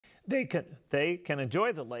They can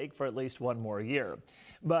enjoy the lake for at least one more year.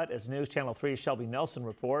 But as News Channel 3's Shelby Nelson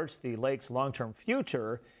reports, the lake's long-term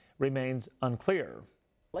future remains unclear.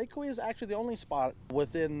 Lake Cahuilla is actually the only spot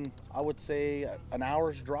within, I would say, an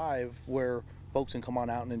hour's drive where folks can come on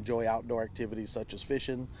out and enjoy outdoor activities such as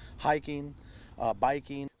fishing, hiking,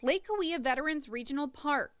 biking. Lake Cahuilla Veterans Regional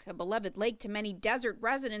Park, a beloved lake to many desert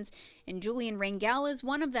residents, and Julian Rangel is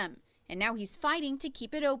one of them. And now he's fighting to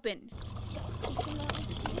keep it open.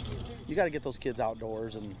 You got to get those kids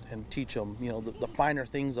outdoors and teach them, you know, the finer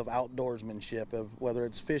things of outdoorsmanship, of whether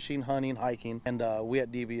it's fishing, hunting, hiking. And we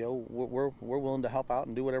at DVO, we're willing to help out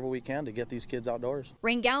and do whatever we can to get these kids outdoors.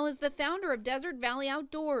 Rangel is the founder of Desert Valley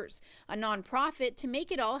Outdoors, a nonprofit to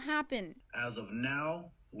make it all happen. As of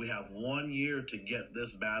now, we have 1 year to get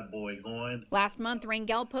this bad boy going. Last month,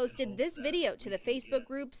 Rangel posted this video to the Facebook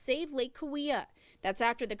group Save Lake Cahuilla. That's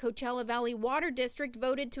after the Coachella Valley Water District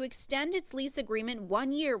voted to extend its lease agreement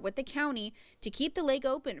 1 year with the county to keep the lake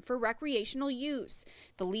open for recreational use.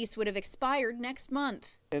 The lease would have expired next month.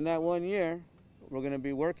 In that 1 year, we're going to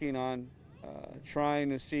be working on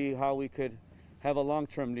trying to see how we could have a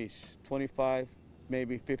long-term lease, 25,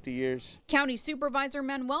 maybe 50 years. County Supervisor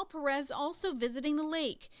Manuel Perez also visiting the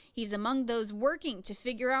lake. He's among those working to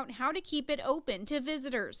figure out how to keep it open to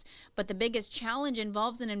visitors. But the biggest challenge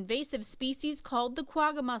involves an invasive species called the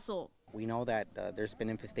quagga mussel. We know that there's been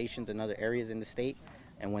infestations in other areas in the state,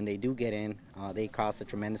 and when they do get in, they cause a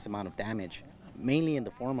tremendous amount of damage, mainly in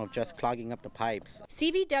the form of just clogging up the pipes.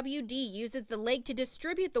 CVWD uses the lake to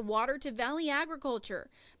distribute the water to valley agriculture.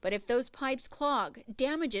 But if those pipes clog,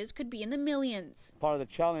 damages could be in the millions. Part of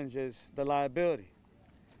the challenge is the liability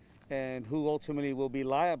and who ultimately will be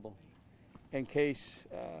liable in case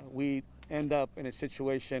we end up in a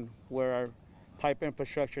situation where our pipe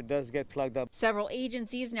infrastructure does get plugged up. Several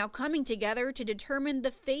agencies now coming together to determine the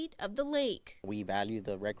fate of the lake. We value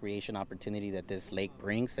the recreation opportunity that this lake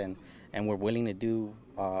brings, and we're willing to do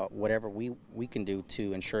whatever we can do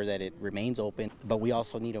to ensure that it remains open, but we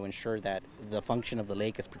also need to ensure that the function of the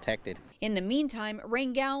lake is protected. In the meantime,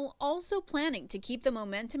 Rangel also planning to keep the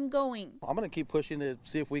momentum going. I'm going to keep pushing to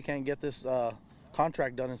see if we can get this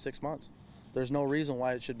contract done in 6 months. There's no reason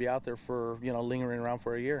why it should be out there for, lingering around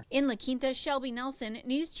for a year. In La Quinta, Shelby Nelson,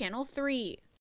 News Channel 3.